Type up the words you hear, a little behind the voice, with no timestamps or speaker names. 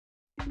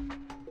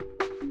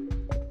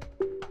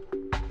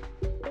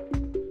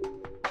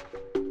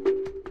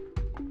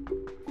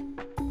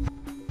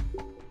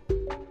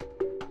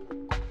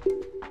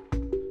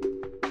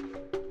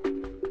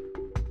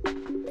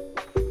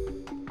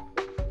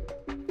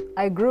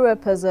I grew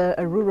up as a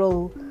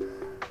rural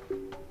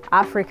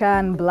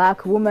African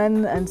black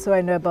woman, and so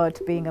I know about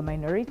being a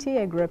minority.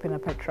 I grew up in a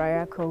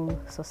patriarchal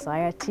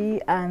society,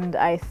 and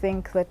I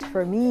think that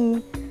for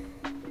me,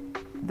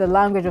 the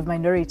language of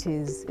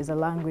minorities is a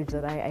language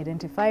that I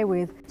identify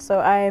with. So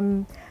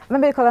I'm a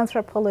medical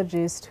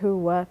anthropologist who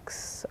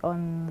works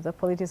on the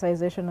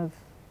politicization of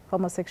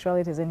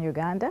homosexualities in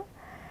Uganda.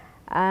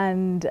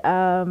 And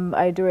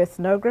I do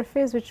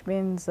ethnographies, which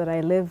means that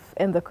I live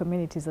in the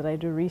communities that I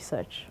do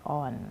research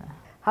on.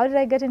 How did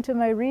I get into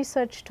my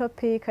research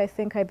topic? I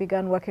think I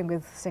began working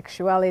with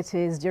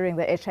sexualities during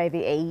the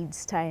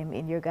HIV/AIDS time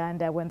in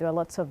Uganda, when there were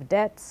lots of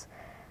deaths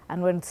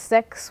and when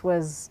sex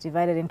was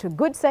divided into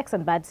good sex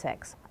and bad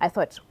sex. I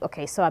thought,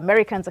 okay, so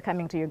Americans are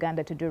coming to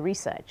Uganda to do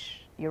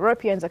research.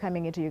 Europeans are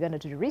coming into Uganda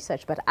to do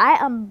research, but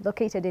I am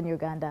located in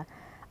Uganda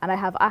and I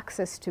have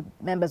access to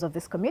members of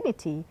this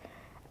community.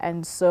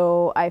 And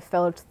so I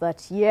felt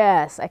that,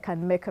 yes, I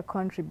can make a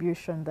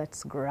contribution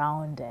that's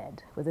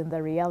grounded within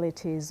the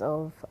realities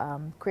of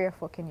queer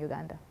folk in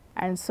Uganda.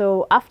 And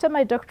so after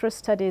my doctoral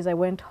studies, I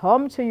went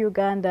home to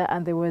Uganda,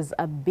 and there was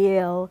a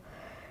bill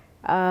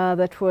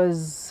that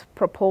was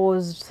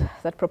proposed,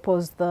 that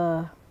proposed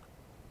the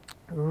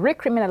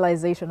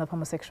recriminalization of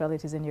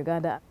homosexualities in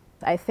Uganda.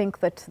 I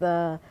think that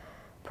the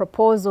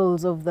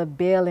proposals of the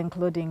bill,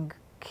 including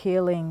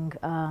killing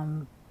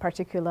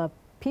particular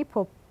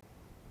people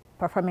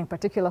performing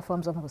particular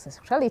forms of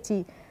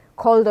homosexuality,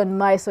 called on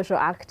my social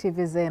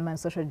activism and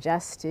social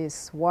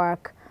justice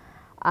work,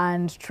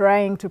 and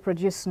trying to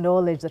produce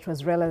knowledge that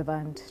was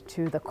relevant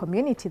to the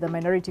community, the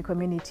minority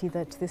community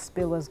that this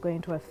bill was going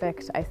to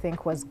affect, I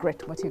think was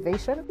great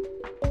motivation.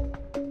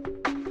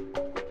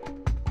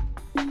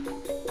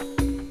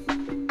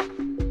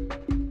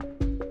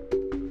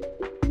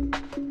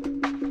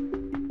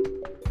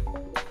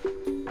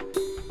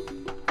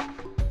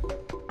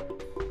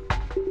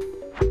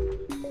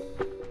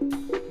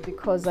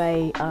 Because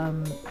I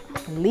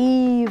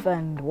live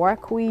and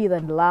work with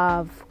and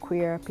love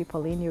queer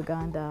people in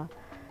Uganda,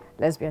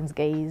 lesbians,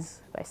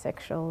 gays,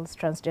 bisexuals,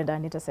 transgender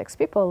and intersex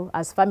people,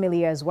 as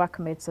family, as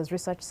workmates, as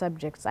research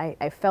subjects,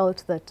 I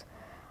felt that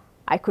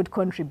I could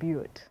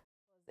contribute.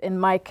 In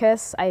my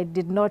case, I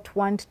did not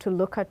want to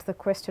look at the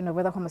question of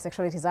whether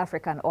homosexuality is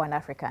African or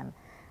an-African.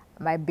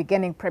 My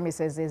beginning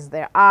premises is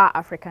there are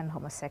African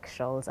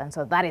homosexuals, and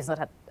so that is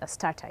not a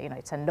starter, you know,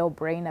 it's a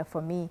no-brainer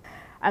for me.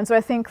 And so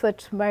I think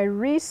that my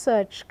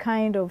research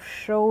kind of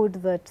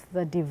showed that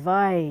the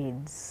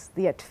divides,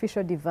 the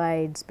artificial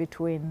divides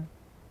between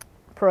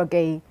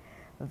pro-gay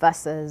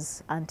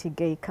versus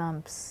anti-gay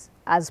camps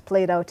as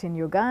played out in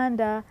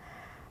Uganda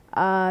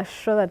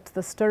show that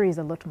the story is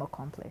a lot more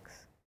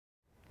complex.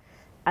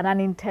 An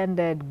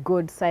unintended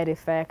good side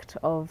effect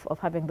of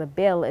having the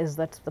bill is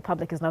that the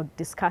public is now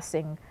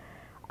discussing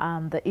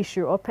the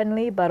issue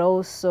openly, but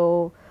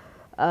also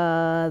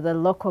the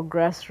local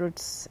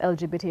grassroots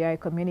LGBTI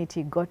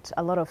community got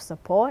a lot of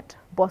support,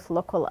 both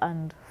local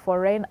and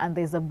foreign, and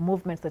there's a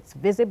movement that's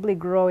visibly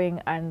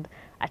growing and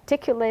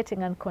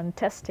articulating and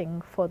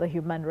contesting for the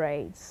human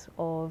rights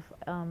of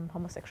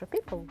homosexual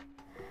people.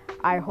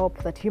 I hope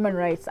that human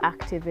rights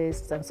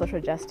activists and social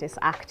justice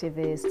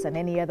activists and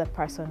any other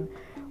person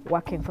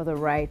working for the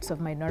rights of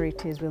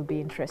minorities will be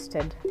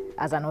interested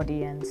as an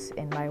audience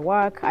in my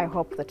work. I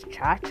hope that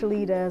church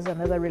leaders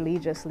and other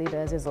religious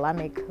leaders,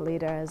 Islamic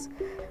leaders,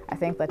 I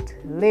think that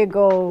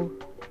legal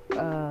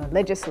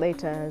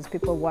legislators,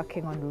 people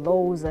working on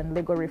laws and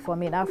legal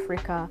reform in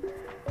Africa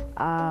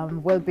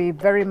will be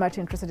very much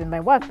interested in my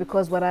work,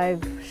 because what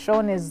I've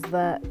shown is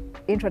the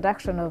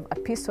introduction of a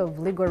piece of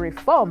legal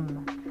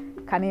reform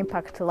can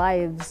impact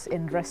lives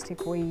in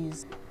drastic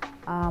ways.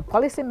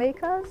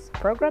 Policymakers,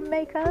 program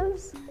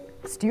makers,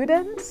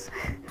 students,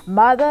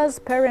 mothers,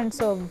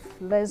 parents of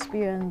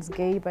lesbians,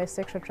 gay,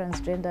 bisexual,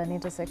 transgender, and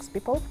intersex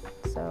people.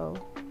 So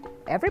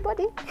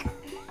everybody.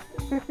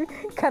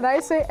 Can I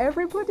say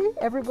everybody?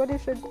 Everybody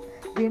should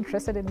be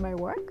interested in my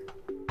work.